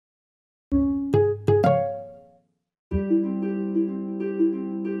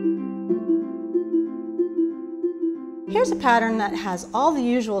Here's a pattern that has all the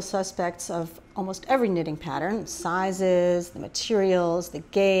usual suspects of almost every knitting pattern: sizes, the materials, the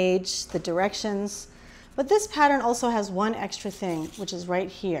gauge, the directions. But this pattern also has one extra thing, which is right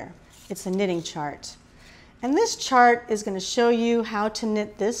here. It's a knitting chart. And this chart is going to show you how to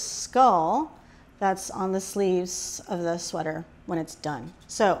knit this skull that's on the sleeves of the sweater when it's done.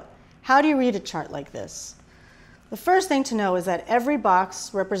 So, how do you read a chart like this? The first thing to know is that every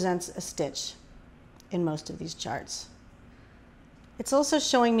box represents a stitch in most of these charts. It's also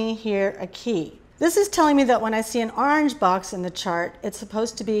showing me here a key. This is telling me that when I see an orange box in the chart, it's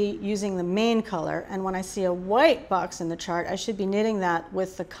supposed to be using the main color, and when I see a white box in the chart, I should be knitting that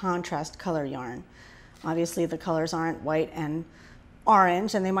with the contrast color yarn. Obviously, the colors aren't white and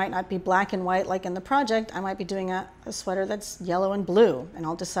orange, and they might not be black and white like in the project. I might be doing a sweater that's yellow and blue, and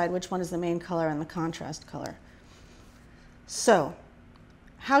I'll decide which one is the main color and the contrast color. So,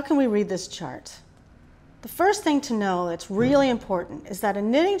 how can we read this chart? The first thing to know that's really important is that a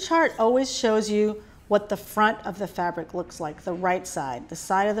knitting chart always shows you what the front of the fabric looks like, the right side, the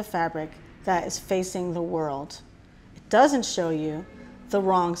side of the fabric that is facing the world. It doesn't show you the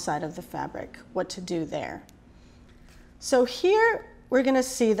wrong side of the fabric, what to do there. So here we're going to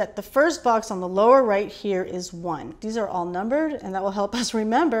see that the first box on the lower right here is 1. These are all numbered, and that will help us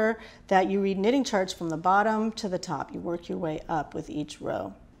remember that you read knitting charts from the bottom to the top. You work your way up with each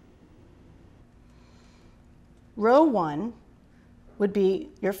row. Row 1 would be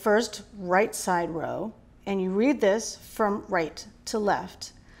your first right side row, and you read this from right to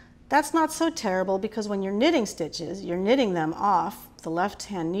left. That's not so terrible because when you're knitting stitches, you're knitting them off the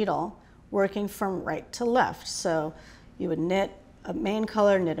left-hand needle, working from right to left. So you would knit a main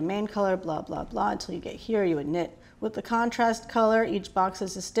color, blah, blah, blah, until you get here. You would knit with the contrast color. Each box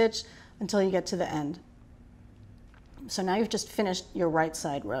is a stitch until you get to the end. So now you've just finished your right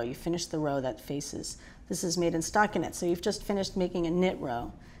side row. You finished the row that faces. This is made in stockinette, so you've just finished making a knit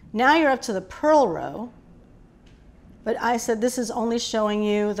row. Now you're up to the purl row, but I said this is only showing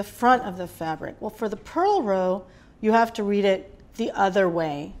you the front of the fabric. Well, for the purl row, you have to read it the other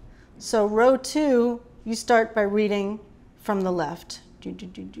way. So row 2, you start by reading from the left to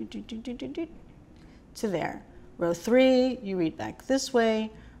there. Row 3, you read back this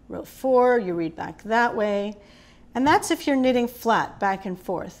way. Row 4, you read back that way. And that's if you're knitting flat, back and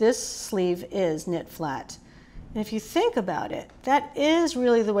forth. This sleeve is knit flat. And if you think about it, that is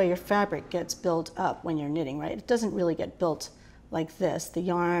really the way your fabric gets built up when you're knitting, right? It doesn't really get built like this. The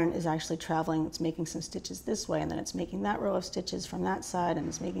yarn is actually traveling, it's making some stitches this way, and then it's making that row of stitches from that side, and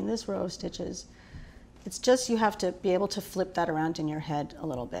it's making this row of stitches. It's just you have to be able to flip that around in your head a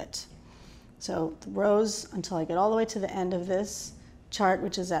little bit. So the rows until I get all the way to the end of this chart,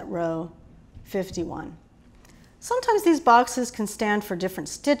 which is at row 51. Sometimes these boxes can stand for different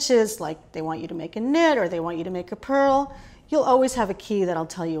stitches, like they want you to make a knit or they want you to make a purl. You'll always have a key that'll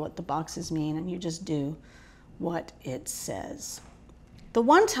tell you what the boxes mean, and you just do what it says. The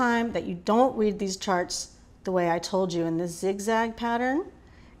one time that you don't read these charts the way I told you in this zigzag pattern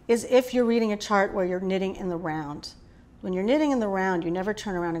is if you're reading a chart where you're knitting in the round. When you're knitting in the round, you never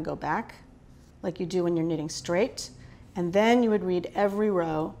turn around and go back like you do when you're knitting straight, and then you would read every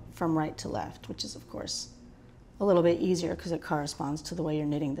row from right to left, which is, of course, a little bit easier because it corresponds to the way you're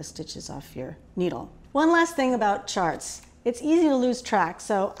knitting the stitches off your needle. One last thing about charts. It's easy to lose track,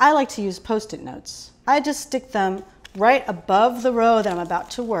 so I like to use Post-it notes. I just stick them right above the row that I'm about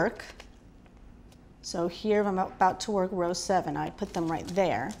to work. So here I'm about to work row 7. I put them right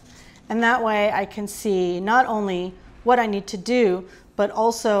there. And that way I can see not only what I need to do, but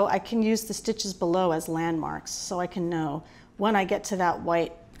also I can use the stitches below as landmarks, so I can know when I get to that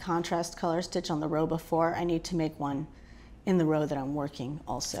white contrast color stitch on the row before, I need to make one in the row that I'm working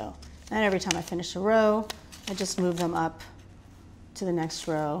also. And every time I finish a row, I just move them up to the next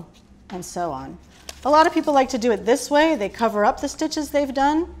row and so on. A lot of people like to do it this way. They cover up the stitches they've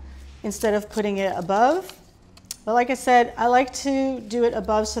done instead of putting it above. But like I said, I like to do it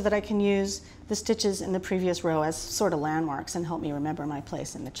above so that I can use the stitches in the previous row as sort of landmarks and help me remember my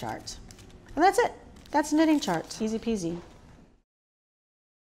place in the chart. And that's it. That's a knitting chart. Easy peasy.